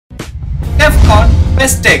TEFCON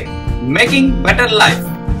Pest Tech, making better life.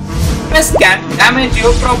 Pest can damage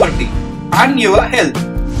your property and your health.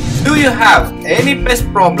 Do you have any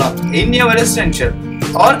pest problem in your residential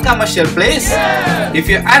or commercial place? Yes. If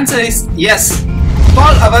your answer is yes, call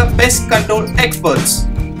our pest control experts.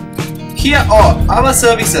 Here are our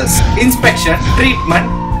services: inspection, treatment,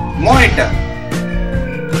 monitor.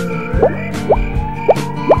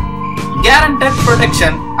 Guaranteed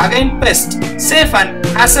protection against pests, safe and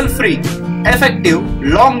hassle-free, effective,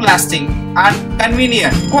 long-lasting and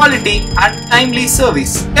convenient, quality and timely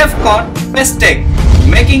service. TEFCON Pest Tech,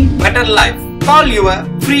 making better life. Call your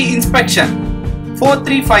free inspection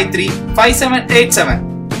 4353 5787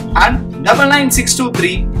 and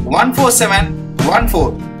 99623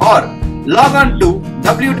 14714 or log on to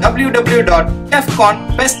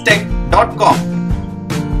www.tefconpesttech.com.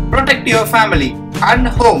 Protect your family and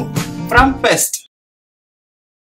home from pests.